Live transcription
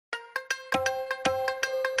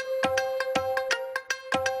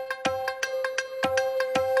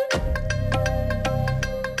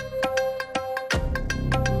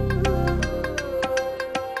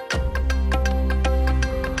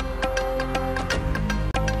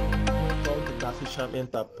Catfish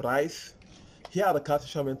Enterprise. Here at the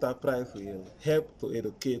Catfish Enterprise, we help to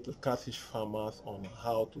educate the catfish farmers on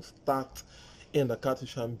how to start in the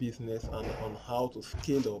catfish business and on how to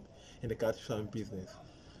scale up in the catfish business.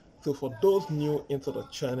 So for those new into the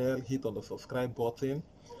channel, hit on the subscribe button,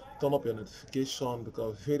 turn up your notification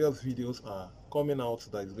because various videos are coming out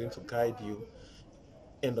that is going to guide you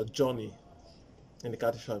in the journey in the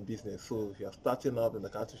catfish business. So if you are starting out in the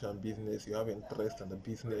catfish business, you have interest in the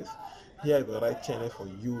business, here is the right channel for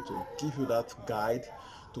you to give you that guide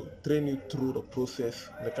to train you through the process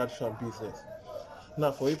in the catfish business.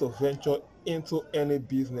 Now, for you to venture into any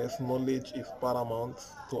business, knowledge is paramount.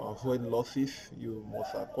 To avoid losses, you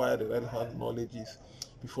must acquire the relevant knowledges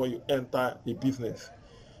before you enter a business.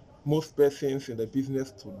 Most persons in the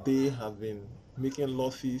business today have been making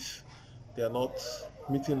losses. They are not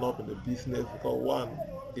meeting up in the business because one,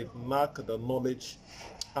 they lack the knowledge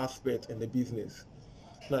aspect in the business.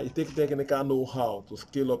 Now, it takes technical know-how to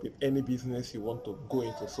scale up in any business you want to go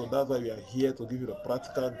into. So that's why we are here to give you the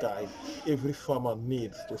practical guide every farmer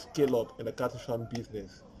needs to scale up in the catfish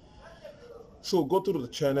business. So go to the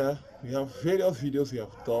channel. We have various videos we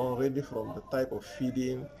have done, ranging from the type of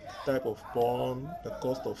feeding, type of pond, the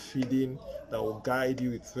cost of feeding that will guide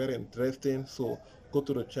you. It's very interesting. So go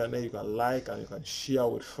to the channel, you can like and you can share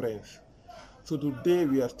with friends. So today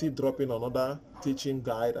we are still dropping another teaching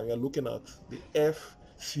guide and we are looking at the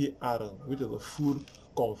FCR, which is the food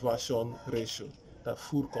conversion ratio. The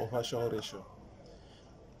food conversion ratio.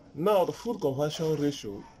 Now the food conversion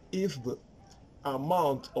ratio is the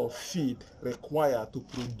amount of feed required to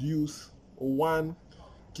produce 1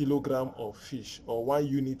 kilogram of fish or 1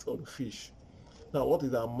 unit of fish. Now, what is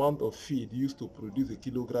the amount of feed used to produce a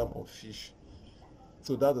kilogram of fish?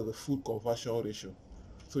 So that is the food conversion ratio.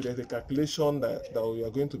 So there's a calculation that we are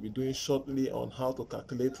going to be doing shortly on how to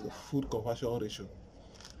calculate the food conversion ratio.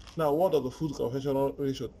 Now, what does the food conversion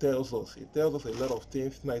ratio tells us? It tells us a lot of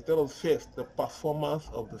things. Now, it tells us first the performance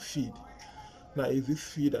of the feed. Now, is this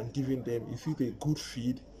feed I'm giving them, is it a good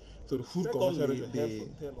feed? So the food conversion ratio, the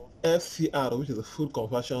FCR, which is the food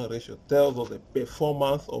conversion ratio, tells us the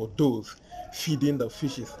performance of those feeding the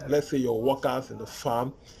fishes. Let's say your workers in the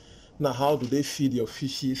farm. Now, how do they feed your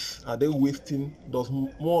fishes? Are they wasting? Does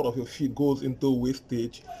more of your feed goes into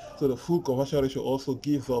wastage? So the food conversion ratio also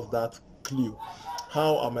gives us that clue.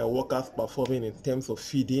 How are my workers performing in terms of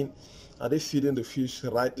feeding? Are they feeding the fish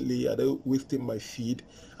rightly? Are they wasting my feed?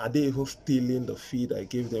 Are they even stealing the feed I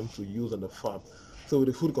gave them to use on the farm? So with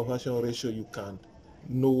the food conversion ratio, you can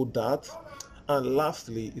know that. And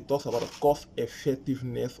lastly, it talks about the cost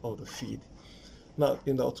effectiveness of the feed. Now,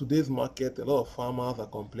 in today's market, a lot of farmers are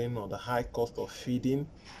complaining on the high cost of feeding.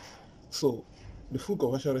 So the food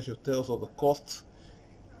conversion ratio tells us the cost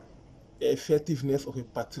effectiveness of a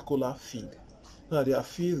particular feed. Now, there are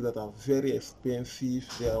feeds that are very expensive.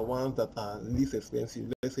 There are ones that are least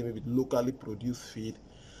expensive. Let's say maybe locally produced feed.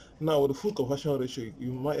 Now, with the food conversion ratio,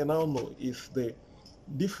 you might now know is the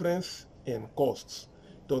difference in costs.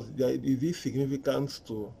 Is this significant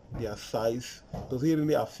to their size? Does it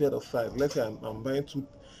really affect the size? Let's say I'm buying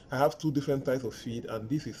I have two different types of feed, and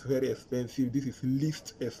this is very expensive. This is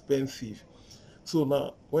least expensive. So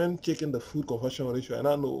now, when checking the food conversion ratio, I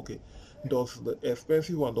now know, okay, does the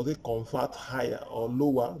expensive one, does it convert higher or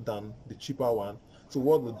lower than the cheaper one? So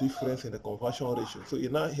what's the difference in the conversion ratio? So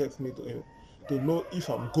it now helps me to know if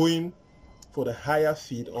I'm going for the higher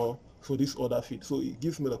feed or for this other feed. So it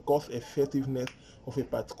gives me the cost effectiveness of a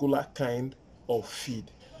particular kind of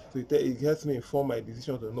feed. So it helps me inform my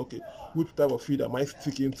decision to know, okay, which type of feed am I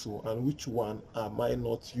sticking to and which one am I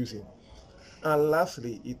not using. And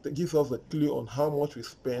lastly, it gives us a clue on how much we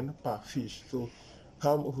spend per fish. So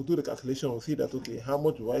if we do the calculation, we'll see that, okay, how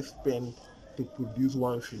much do I spend to produce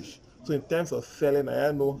one fish? So in terms of selling,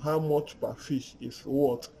 I know how much per fish is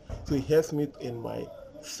worth. So it helps me in my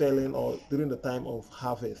selling or during the time of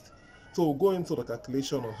harvest. So we'll go into the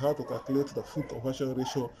calculation on how to calculate the food conversion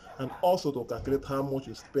ratio and also to calculate how much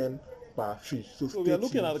you spend per fish. So we are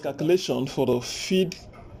looking at the calculation for the feed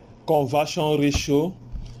conversion ratio.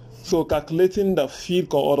 So calculating the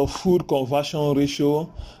feed or the food conversion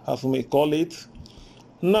ratio, as we may call it.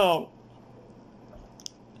 Now,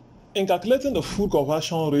 in calculating the food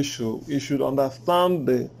conversion ratio, you should understand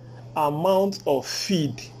the amount of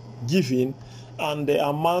feed given and the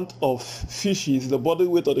amount of fishes, the body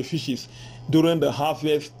weight of the fishes during the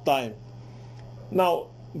harvest time. Now,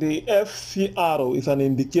 the FCR is an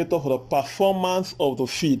indicator for the performance of the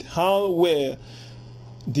feed. How well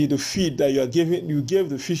did the feed that you gave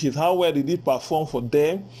the fishes, how well did it perform for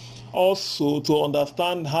them? Also, to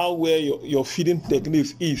understand how well your feeding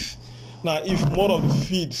techniques is. Now, if more of the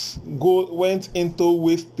feeds went into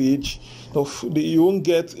wastage, you won't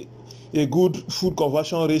get a good food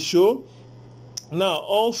conversion ratio. Now,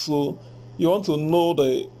 also, you want to know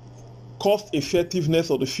the cost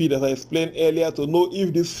effectiveness of the feed, as I explained earlier, to know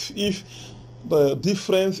if the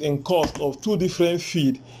difference in cost of two different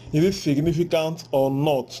feed is significant or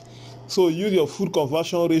not. So use your food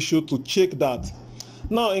conversion ratio to check that.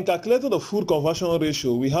 Now, in calculating the food conversion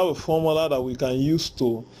ratio, we have a formula that we can use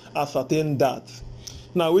to ascertain that.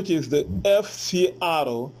 Now, which is the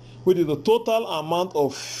FCR, which is the total amount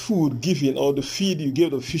of food given, or the feed you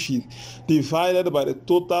give the fishes, divided by the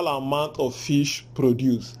total amount of fish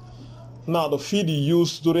produced. Now, the feed you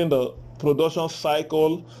use during the production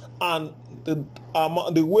cycle and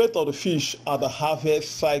the weight of the fish at the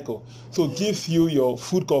harvest cycle. So it gives you your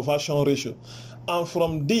food conversion ratio. And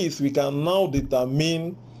from this, we can now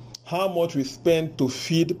determine how much we spend to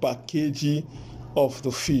feed per kg of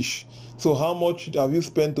the fish. So how much have you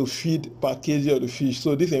spent to feed per kg of the fish?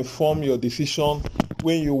 So this informs your decision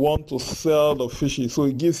when you want to sell the fishes. So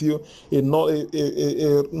it gives you a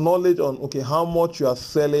knowledge on, okay, how much you are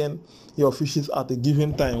selling your fishes at a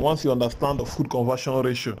given time once you understand the food conversion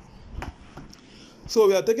ratio. So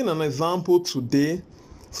we are taking an example today.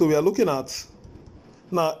 So we are looking at,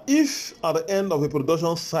 now, if at the end of a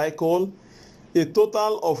production cycle, a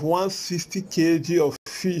total of 160 kg of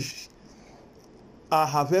fish are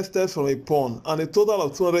harvested from a pond and a total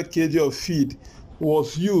of 200 kg of feed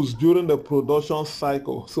was used during the production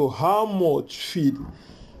cycle. So how much feed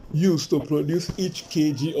used to produce each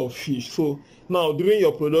kg of fish? So now during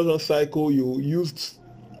your production cycle, you used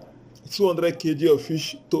 200 kg of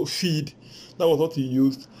fish to feed. That was what you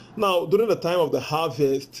used. Now, during the time of the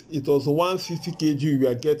harvest, it was 160 kg you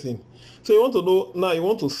were getting. So you want to know, now you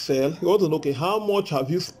want to sell, you want to know, okay, how much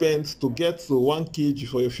have you spent to get to 1 kg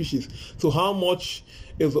for your fishes? So how much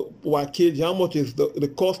is per kg, how much is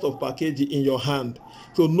the cost of per kg in your hand?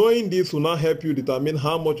 So knowing this will now help you determine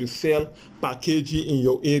how much you sell per kg in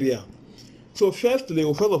your area. So firstly,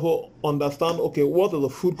 we'll first of all understand, okay, what is the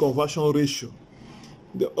food conversion ratio?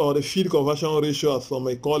 Or the feed conversion ratio, as some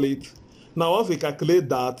may call it. Now, once we calculate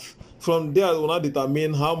that, from there we will now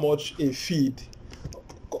determine how much a feed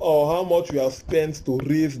or how much we have spent to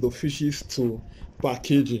raise the fishes to per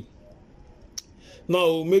kg. Now,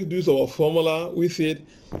 we'll make use of our formula. We said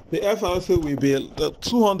the FRC will be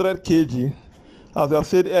 200 kg, as I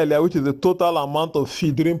said earlier, which is the total amount of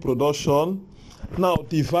feed during production, now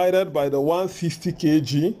divided by the 160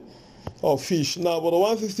 kg of fish. Now, for the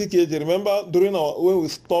 160 kg, remember when we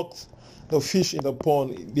stocked the fish in the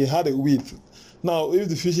pond, they had a weight. Now, if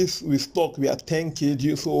the fishes we stock were 10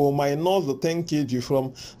 kg, so minus the 10 kg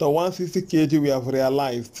from the 160 kg we have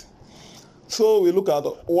realized. So we look at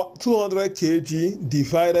 200 kg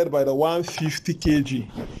divided by the 150 kg.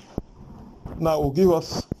 Now, will give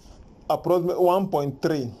us approximately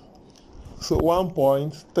 1.3. So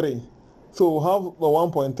 1.3. So we'll have the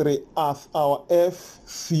 1.3 as our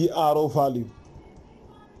FCR value.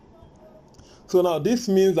 So now this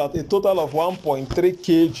means that a total of 1.3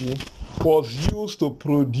 kg was used to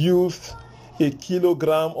produce a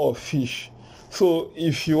kilogram of fish. So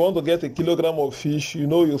if you want to get a kilogram of fish, you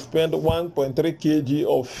know you spend 1.3 kg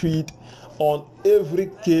of feed on every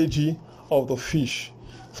kg of the fish.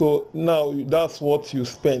 So now that's what you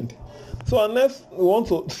spend. So unless we want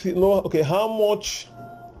to know, okay, how much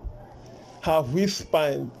have we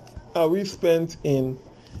spent in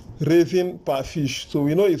raising per fish? So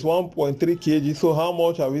we know it's 1.3 kg, so how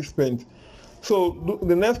much have we spent? So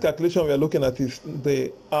the next calculation we are looking at is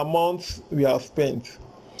the amount we have spent.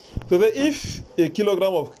 So if a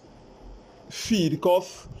kilogram of feed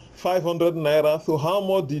costs 500 naira, so how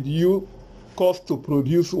much did you cost to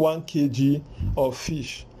produce 1 kg of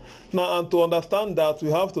fish? Now, and to understand that,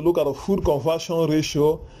 we have to look at the food conversion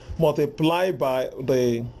ratio multiplied by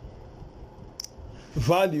the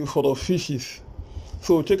value for the fishes.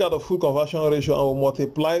 So check out the food conversion ratio and we'll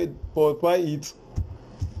multiply it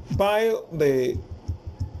by the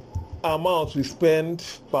amount we spend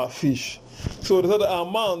per fish. So the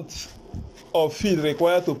amount of feed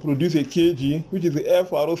required to produce a kg, which is the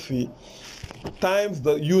FROC, times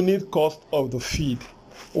the unit cost of the feed,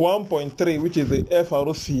 1.3, which is the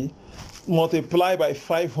FROC, multiplied by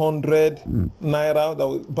 500 naira that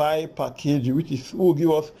we buy per kg, which will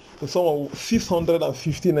give us the sum of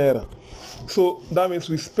 650 naira. So that means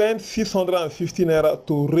we spend 650 naira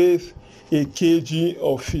to raise a kg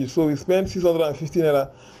of fish. So we spend 650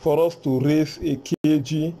 naira for us to raise a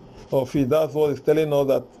kg of fish. That's what it's telling us,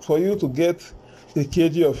 that for you to get a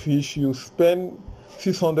kg of fish, you spend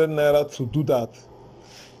 600 naira to do that.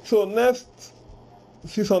 So next,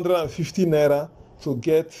 650 naira to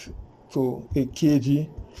get to a kg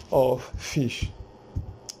of fish.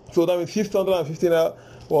 So that means 650 naira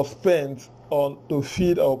was spent on to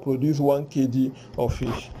feed or produce 1 kg of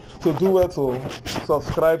fish. So do well to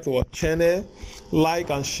subscribe to our channel, like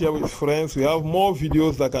and share with friends. We have more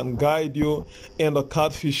videos that can guide you in the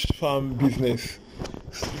catfish farm business.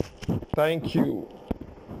 Thank you.